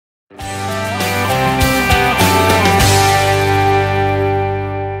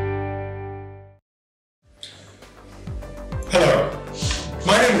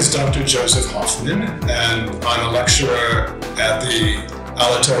Dr. Joseph Hoffman, and I'm a lecturer at the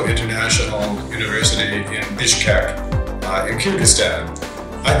Alatow International University in Bishkek in Kyrgyzstan.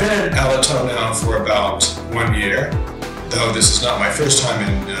 I've been at Alatow now for about 1 year, though this is not my first time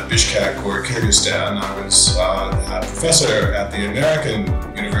in Bishkek or Kyrgyzstan. I was a professor at the American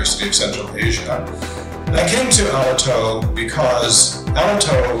University of Central Asia. And I came to Alatow because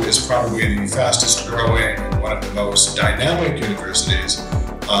Alatow is probably the fastest growing and one of the most dynamic universities,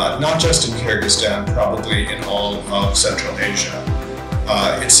 not just in Kyrgyzstan, probably in all of Central Asia.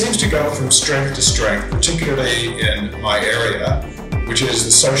 It seems to go from strength to strength, particularly in my area, which is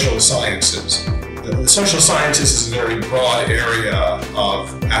the social sciences. The social sciences is a very broad area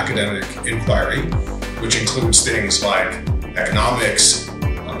of academic inquiry, which includes things like economics,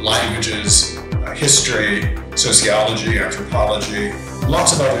 languages, history, sociology, anthropology,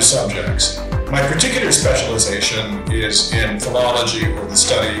 lots of other subjects. My particular specialization is in philology, or the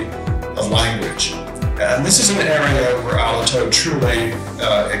study of language. And this is an area where Alatow truly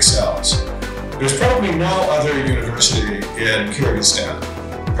excels. There's probably no other university in Kyrgyzstan,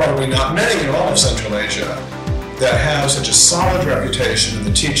 probably not many in all of Central Asia, that have such a solid reputation in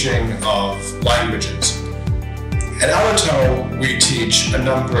the teaching of languages. At Alatow, we teach a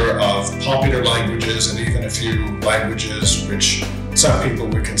number of popular languages and even a few languages which some people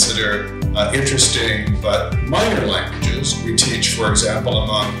would consider interesting but minor languages. We teach, for example,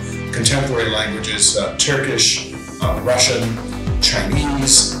 among contemporary languages, Turkish, Russian,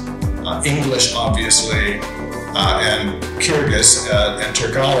 Chinese, English, obviously, and Kyrgyz and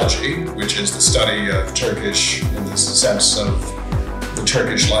Turkology, which is the study of Turkish in the sense of the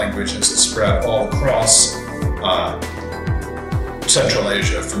Turkish language as it spread all across Central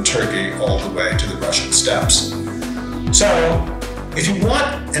Asia, from Turkey all the way to the Russian steppes. So, if you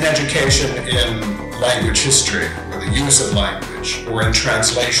want an education in language history, or the use of language, or in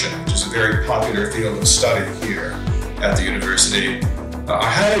translation, which is a very popular field of study here at the university, I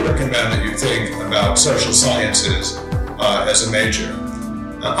highly recommend that you think about social sciences as a major.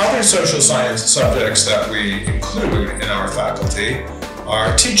 Other social science subjects that we include in our faculty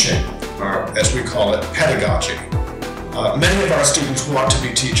are teaching, or as we call it, pedagogy. Many of our students want to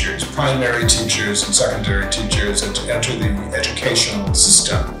be teachers, primary teachers and secondary teachers, and to enter the educational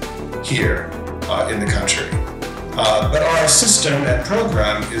system here in the country. But our system and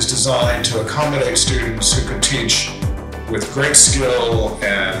program is designed to accommodate students who can teach with great skill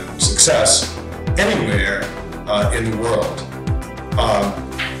and success anywhere in the world.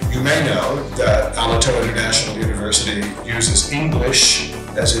 You may know that Alatow International University uses English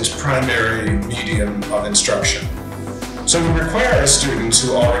as its primary medium of instruction. So we require students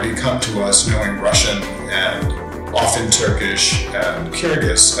who already come to us knowing Russian and often Turkish and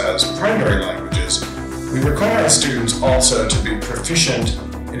Kyrgyz as primary languages. We require students also to be proficient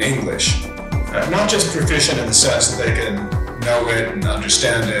in English. Not just proficient in the sense that they can know it and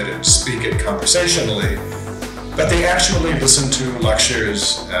understand it and speak it conversationally, but they actually listen to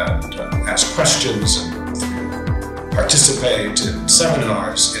lectures and ask questions and participate in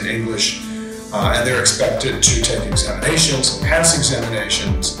seminars in English, and they're expected to take examinations and pass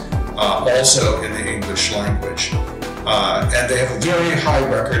examinations also in the English language. And they have a very high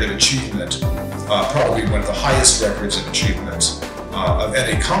record of achievement, probably one of the highest records of achievements of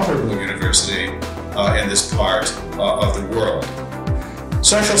any comparable university in this part of the world.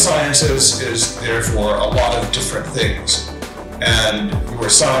 Social sciences is therefore a lot of different things, and your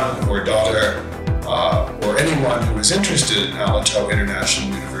son or daughter or anyone who is interested in Alatow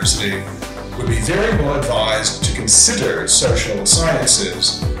International University would be very well advised to consider social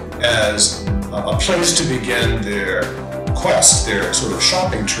sciences as a place to begin their quest, their sort of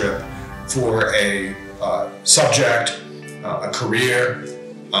shopping trip for a subject, a career,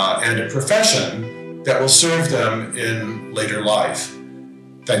 and a profession that will serve them in later life.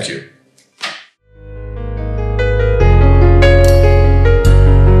 Thank you.